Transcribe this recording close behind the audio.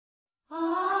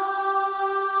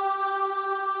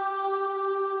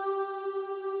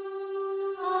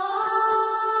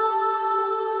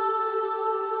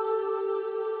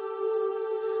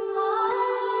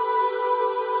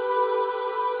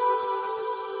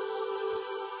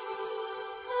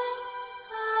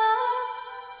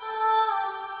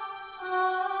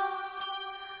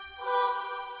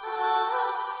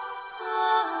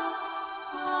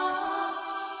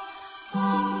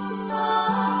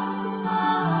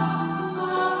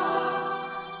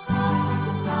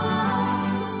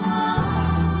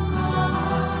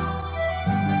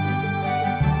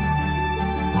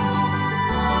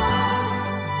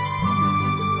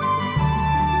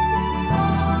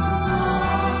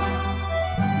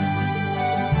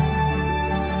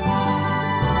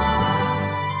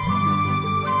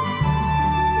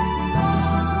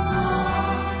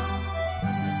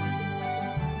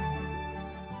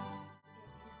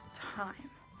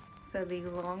the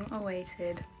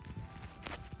long-awaited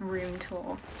room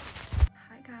tour.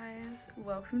 Hi guys,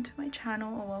 welcome to my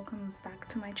channel, or welcome back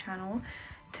to my channel.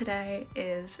 Today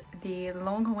is the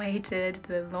long-awaited,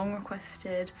 the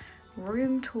long-requested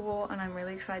room tour, and I'm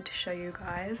really excited to show you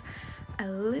guys. A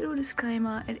little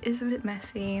disclaimer, it is a bit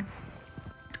messy.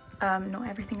 Not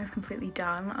everything is completely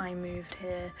done. I moved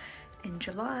here in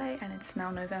July and it's now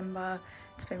November.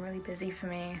 It's been really busy for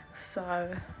me,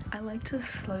 so I like to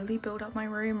slowly build up my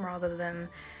room rather than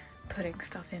putting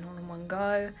stuff in all in one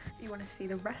go. If you want to see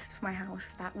the rest of my house,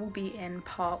 that will be in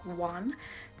part 1.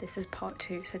 This is part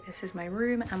 2, so this is my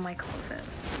room and my closet.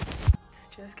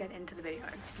 Let's just get into the video.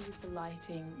 Here's the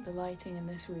lighting. The lighting in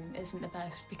this room isn't the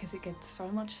best because it gets so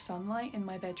much sunlight in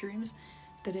my bedrooms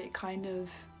that it kind of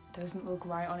doesn't look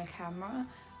right on a camera,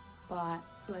 but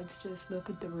let's just look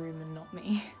at the room and not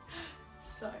me.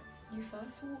 So you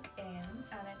first walk in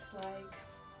and it's like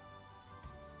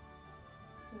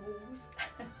walls.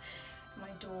 My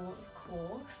door, of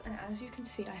course, and as you can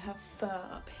see I have fur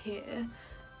up here,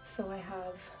 so I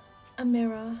have a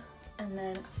mirror and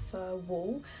then a fur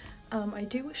wall. I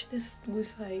do wish this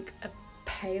was like a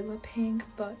paler pink,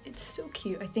 but it's still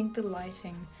cute. I think the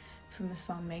lighting from the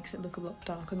sun makes it look a lot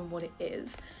darker than what it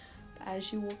is. But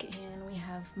as you walk in, we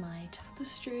have my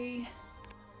tapestry.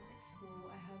 This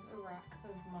wall, I have a rack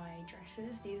of my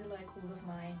dresses. These are like all of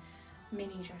my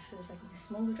mini dresses, like the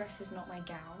smaller dresses, not my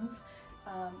gowns.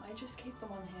 I just keep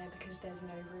them on here because there's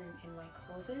no room in my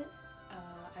closet.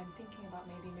 I'm thinking about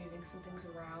maybe moving some things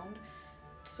around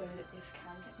so that this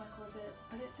can fit my closet,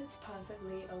 but it fits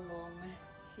perfectly along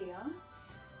here.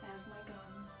 I have my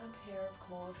gun up here, of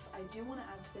course. I do want to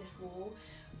add to this wall.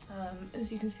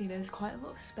 As you can see, there's quite a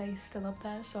lot of space still up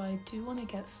there, so I do want to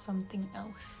get something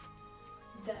else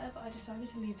there, but I decided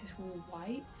to leave this wall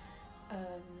white,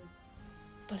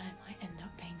 but I might end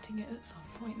up painting it at some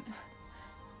point.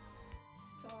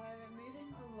 So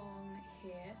moving along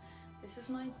here, this is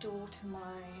my door to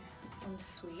my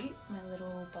ensuite, my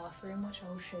little bathroom, which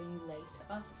I'll show you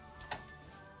later.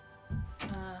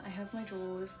 I have my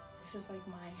drawers. This is like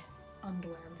my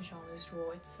underwear and pyjamas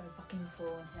drawer. It's so fucking full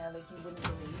in here, like you wouldn't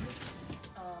believe.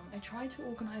 I tried to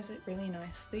organise it really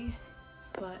nicely,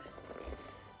 but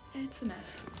it's a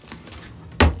mess.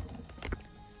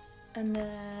 And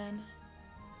then,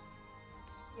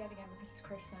 yet again, because it's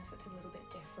Christmas, it's a little bit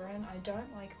different. I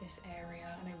don't like this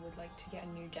area and I would like to get a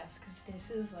new desk because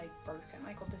this is like broken.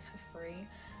 I got this for free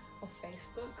off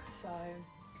Facebook, so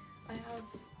I have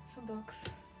some books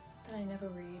that I never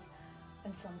read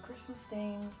and some Christmas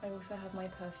things. I also have my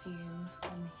perfumes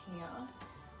on here,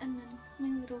 and then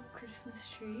my little Christmas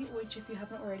tree, which if you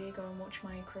haven't already, go and watch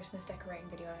my Christmas decorating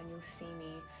video and you'll see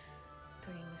me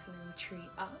putting this little tree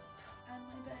up. And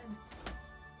my bed.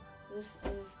 This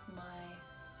is my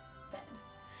bed.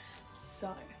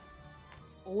 So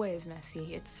it's always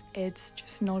messy. It's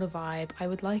just not a vibe. I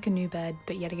would like a new bed,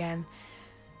 but yet again,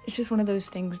 it's just one of those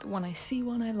things that when I see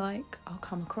one I like, I'll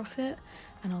come across it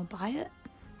and I'll buy it.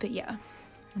 But yeah,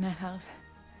 and I have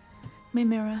my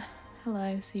mirror,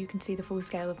 hello, so you can see the full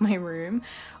scale of my room.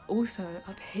 Also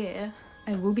up here,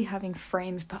 I will be having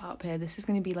frames put up here. This is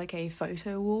going to be like a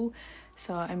photo wall,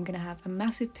 so I'm going to have a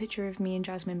massive picture of me and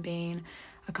Jasmine Bean,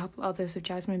 a couple others of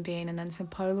Jasmine Bean, and then some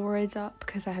Polaroids up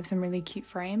because I have some really cute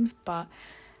frames, but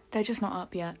they're just not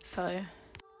up yet. So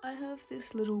I have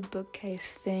this little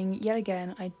bookcase thing. Yet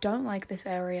again, I don't like this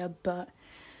area, but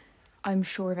I'm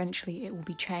sure eventually it will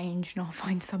be changed and I'll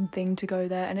find something to go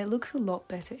there, and it looks a lot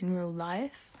better in real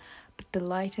life, but the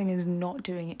lighting is not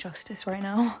doing it justice right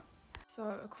now.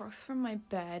 So across from my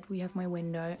bed we have my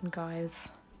window, and guys,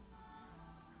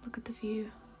 look at the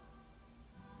view.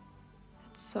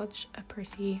 It's such a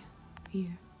pretty view.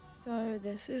 So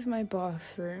this is my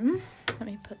bathroom. Let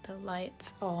me put the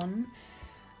lights on.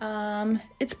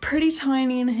 It's pretty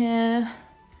tiny in here,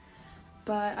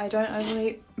 but I don't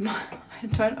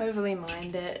overly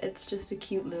mind it. It's just a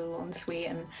cute little ensuite,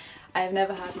 and I've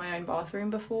never had my own bathroom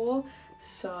before,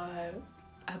 so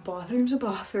a bathroom's a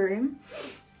bathroom.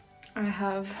 I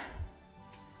have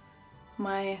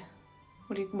my,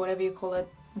 whatever you call it,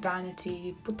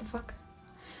 vanity, what the fuck?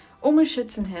 All my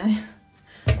shit's in here.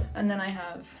 And then I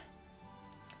have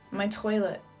my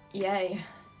toilet, yay,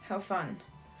 how fun.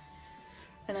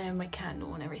 And I have my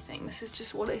candle and everything. This is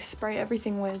just what I spray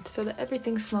everything with so that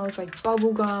everything smells like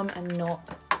bubblegum and not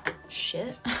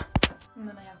shit. And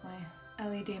then I have my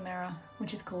LED mirror,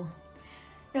 which is cool.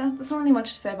 Yeah, there's not really much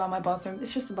to say about my bathroom.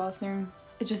 It's just a bathroom.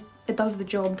 It does the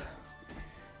job.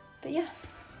 But yeah.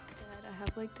 I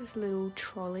have like this little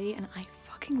trolley, and I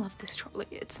fucking love this trolley.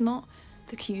 It's not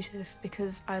the cutest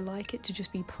because I like it to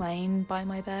just be plain by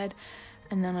my bed,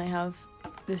 and then I have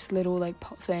this little like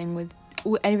pot thing with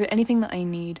anything that I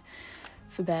need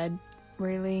for bed,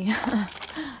 really.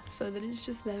 So that it's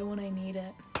just there when I need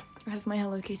it. I have my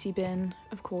Hello Kitty bin,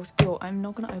 of course. Yo, I'm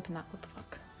not gonna open that, what the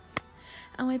fuck.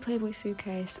 And my Playboy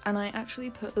suitcase, and I actually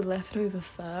put the leftover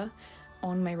fur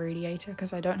on my radiator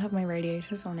because I don't have my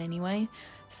radiators on anyway,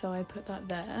 so I put that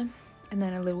there. And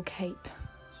then a little cape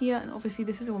here, and obviously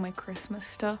this is all my Christmas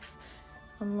stuff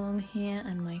along here,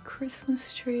 and my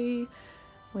Christmas tree,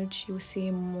 which you'll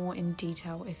see more in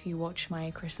detail if you watch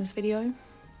my Christmas video.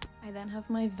 I then have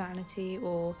my vanity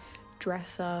or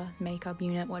dresser, makeup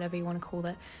unit, whatever you want to call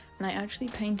it, and I actually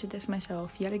painted this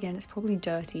myself. Yet again, it's probably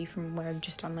dirty from where I've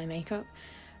just done my makeup,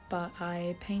 but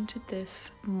I painted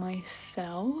this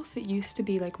myself. It used to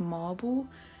be like marble,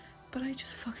 but I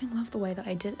just fucking love the way that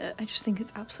I did it. I just think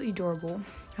it's absolutely adorable.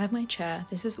 I have my chair.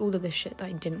 This is all of the shit that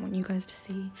I didn't want you guys to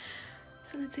see,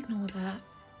 so let's ignore that.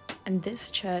 And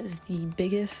this chair is the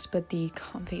biggest but the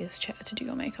comfiest chair to do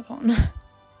your makeup on.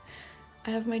 I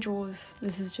have my drawers.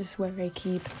 This is just where I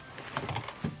keep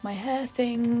my hair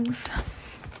things,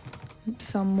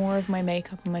 some more of my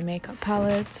makeup and my makeup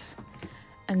palettes,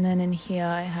 and then in here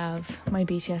I have my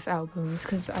BTS albums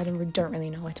because I don't really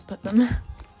know where to put them. So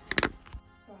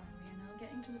we are now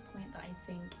getting to the point that I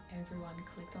think everyone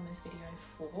clicked on this video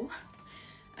for,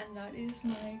 and that is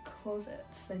my closet.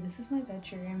 So this is my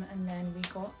bedroom, and then we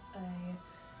got a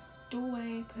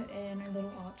doorway put in, a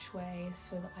little archway,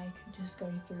 so that I could just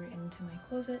go through into my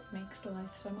closet. Makes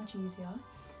life so much easier.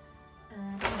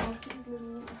 And I have these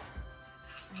little,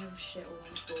 I have shit all on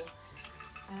the floor.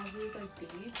 I have these like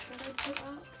beads that I put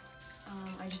up.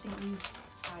 I just think these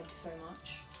add so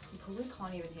much. You probably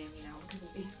can't even hear me now because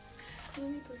of these. Let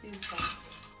me put these back.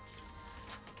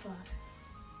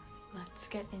 But let's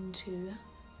get into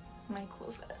my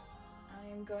closet.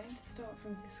 I'm going to start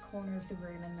from this corner of the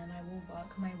room, and then I will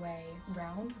work my way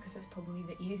round because that's probably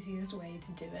the easiest way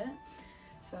to do it.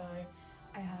 So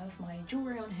I have my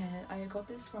jewellery on here. I got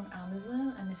this from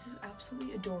Amazon and this is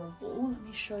absolutely adorable. Let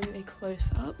me show you a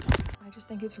close-up. I just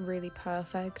think it's really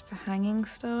perfect for hanging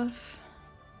stuff.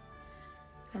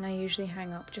 And I usually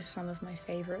hang up just some of my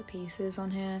favourite pieces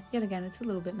on here. Yet again, it's a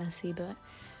little bit messy, but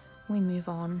we move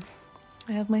on.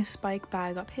 I have my spike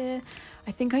bag up here.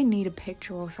 I think I need a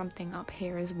picture or something up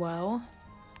here as well.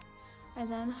 I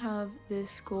then have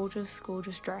this gorgeous,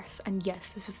 gorgeous dress, and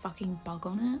yes, there's a fucking bug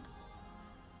on it.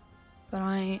 But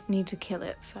I need to kill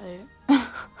it, so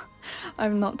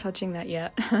I'm not touching that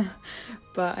yet.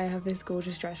 But I have this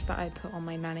gorgeous dress that I put on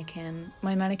my mannequin.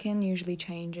 My mannequin usually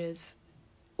changes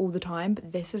all the time,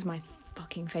 but this is my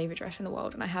fucking favourite dress in the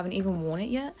world, and I haven't even worn it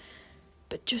yet.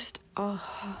 But just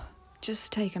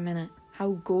take a minute.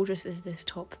 How gorgeous is this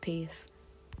top piece?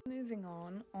 Moving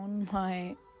on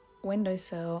my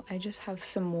windowsill, I just have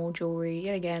some more jewellery.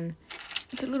 Yet again,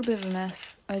 it's a little bit of a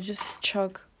mess. I just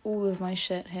chug all of my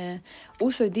shit here.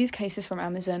 Also, these cases from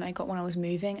Amazon, I got when I was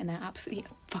moving, and they're absolutely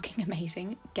fucking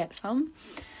amazing. Get some.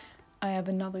 I have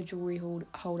another jewellery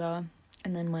holder,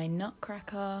 and then my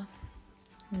nutcracker,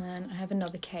 and then I have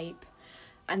another cape.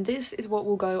 And this is what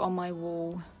will go on my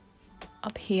wall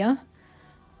up here,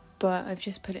 but I've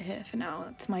just put it here for now.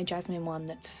 That's my Jasmine one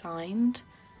that's signed.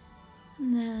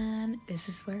 And then this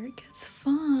is where it gets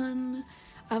fun.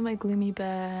 I have my gloomy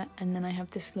bear, and then I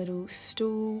have this little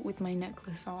stool with my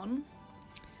necklace on.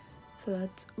 So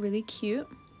that's really cute.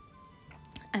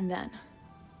 And then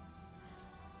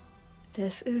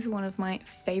this is one of my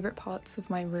favourite parts of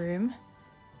my room.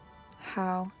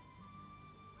 How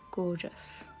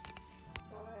gorgeous.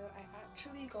 So I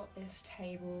actually got this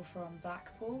table from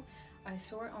Blackpool. I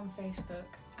saw it on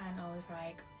Facebook and I was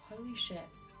like, holy shit,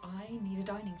 I need a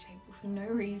dining table for no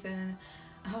reason.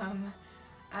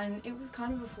 And it was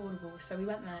kind of affordable, so we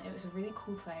went there. It was a really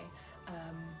cool place.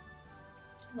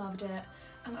 Loved it,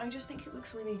 and I just think it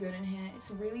looks really good in here. It's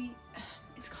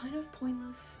kind of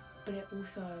pointless, but it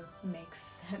also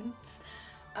makes sense.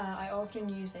 I often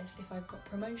use this if I've got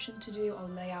promotion to do. I'll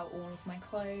lay out all of my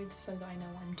clothes so that I know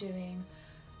what I'm doing.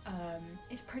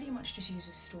 It's pretty much just used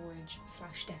as storage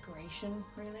 / decoration,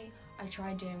 really. I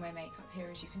tried doing my makeup here.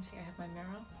 As you can see, I have my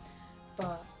mirror,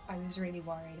 but I was really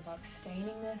worried about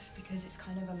staining this because it's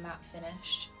kind of a matte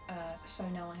finish. So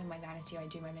now I have my vanity, I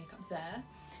do my makeup there.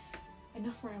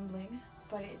 Enough rambling,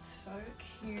 but it's so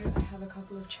cute. I have a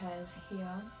couple of chairs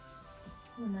here,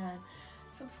 and then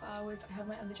some flowers. I have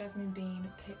my other Jasmine Bean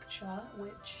picture,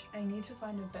 which I need to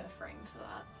find a better frame for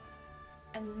that.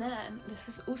 And then this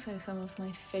is also some of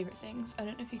my favourite things. I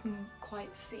don't know if you can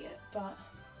quite see it, but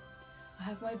I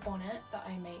have my bonnet that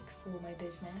I make for my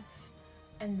business,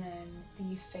 and then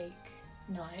the fake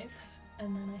knives,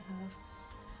 and then I have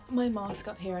my mask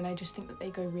up here, and I just think that they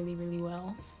go really, really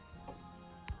well.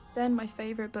 Then my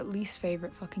favourite but least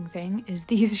favourite fucking thing is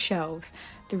these shelves.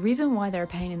 The reason why they're a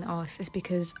pain in the ass is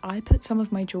because I put some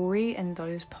of my jewellery in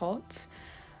those pots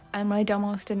and my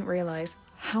dumbass didn't realise,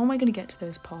 how am I gonna get to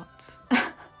those pots?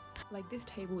 Like, this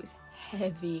table is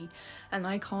heavy and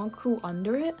I can't crawl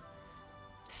under it.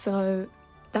 So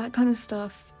that kind of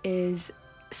stuff is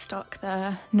stuck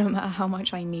there. No matter how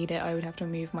much I need it, I would have to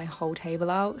move my whole table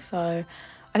out. So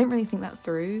I didn't really think that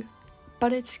through,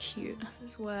 but it's cute.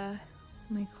 This is where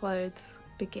my clothes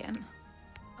begin.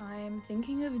 I'm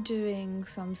thinking of doing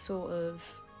some sort of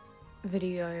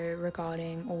video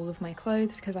regarding all of my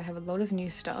clothes because I have a lot of new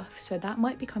stuff, so that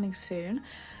might be coming soon.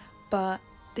 But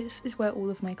this is where all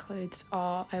of my clothes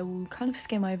are. I will kind of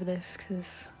skim over this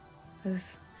because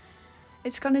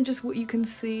it's kind of just what you can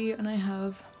see, and I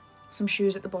have some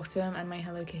shoes at the bottom and my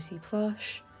Hello Kitty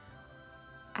plush.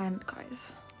 And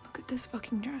guys, look at this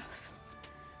fucking dress.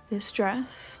 This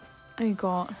dress I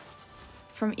got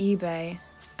from eBay,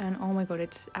 and oh my god,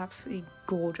 it's absolutely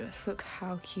gorgeous. Look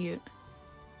how cute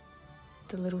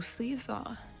the little sleeves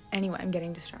are. Anyway, I'm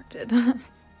getting distracted. I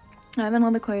have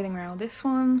another clothing rail. This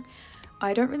one,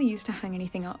 I don't really use to hang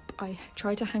anything up. I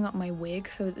try to hang up my wig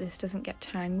so that this doesn't get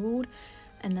tangled.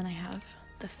 And then I have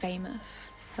the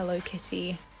famous Hello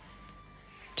Kitty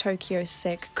Tokyo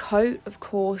Sick coat. Of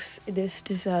course, this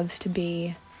deserves to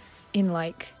be in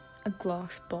like a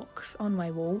glass box on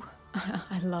my wall.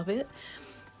 I love it.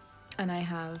 And I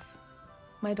have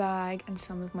my bag and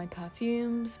some of my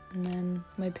perfumes, and then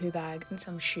my poo bag and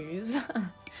some shoes.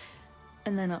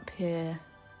 And then up here,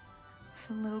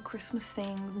 some little Christmas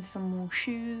things and some more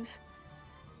shoes.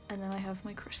 And then I have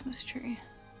my Christmas tree.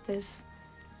 This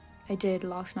I did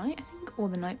last night, I think, or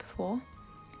the night before.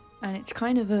 And it's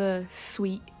kind of a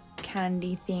sweet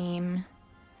candy theme.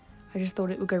 I just thought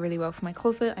it would go really well for my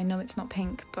closet. I know it's not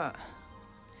pink, but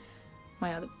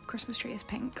my other Christmas tree is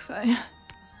pink, so.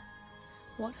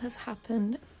 What has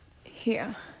happened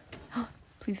here?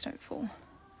 Please don't fall.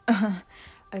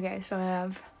 Okay, so I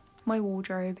have my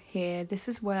wardrobe here. This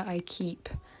is where I keep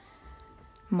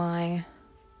my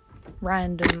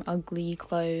random ugly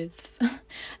clothes.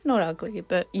 Not ugly,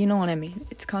 but you know what I mean.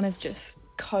 It's kind of just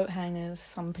coat hangers,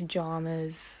 some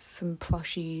pajamas, some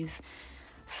plushies,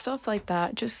 stuff like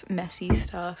that, just messy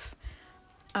stuff.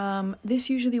 This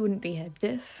usually wouldn't be here.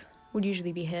 This would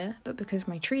usually be here, but because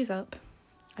my tree's up,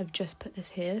 I've just put this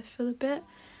here for a bit.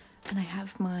 And I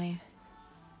have my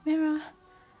mirror.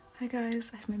 Hi guys,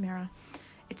 I have my mirror.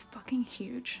 It's fucking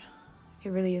huge. It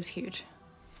really is huge.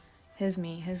 Here's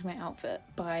me, here's my outfit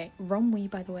by Romwe,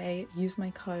 by the way. Use my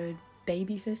code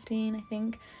BABY15, I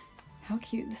think. How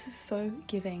cute. This is so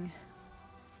giving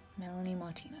Melanie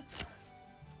Martinez.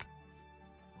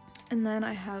 And then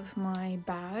I have my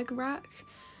bag rack.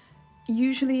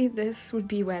 Usually this would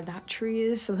be where that tree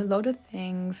is, so a lot of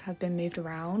things have been moved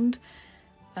around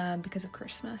because of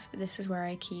Christmas. But this is where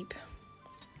I keep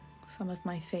some of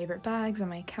my favourite bags and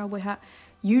my cowboy hat.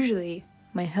 Usually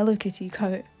my Hello Kitty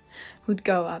coat would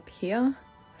go up here,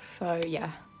 so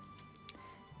yeah.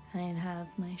 I have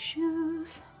my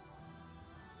shoes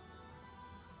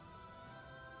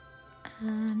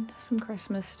and some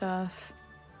Christmas stuff.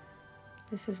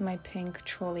 This is my pink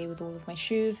trolley with all of my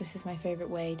shoes. This is my favourite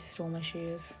way to store my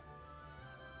shoes.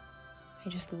 I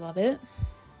just love it.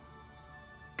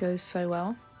 Goes so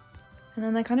well. And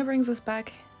then that kind of brings us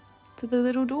back to the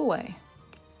little doorway.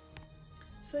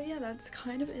 So yeah, that's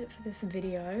kind of it for this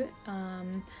video.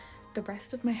 The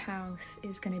rest of my house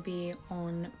is going to be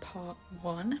on part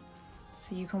 1,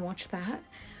 so you can watch that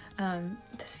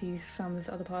to see some of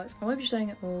the other parts. I won't be showing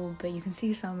it all, but you can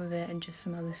see some of it and just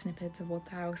some other snippets of what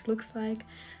the house looks like.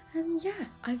 And yeah,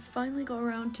 I finally got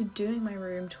around to doing my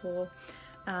room tour.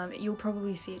 You'll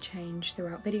probably see it change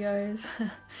throughout videos,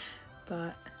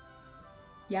 but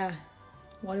yeah,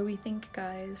 what do we think,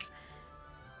 guys?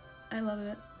 I love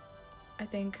it. I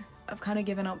think I've kind of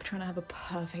given up trying to have a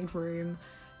perfect room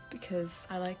because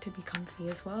I like to be comfy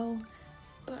as well,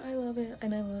 but I love it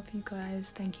and I love you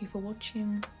guys. Thank you for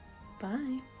watching.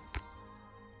 Bye.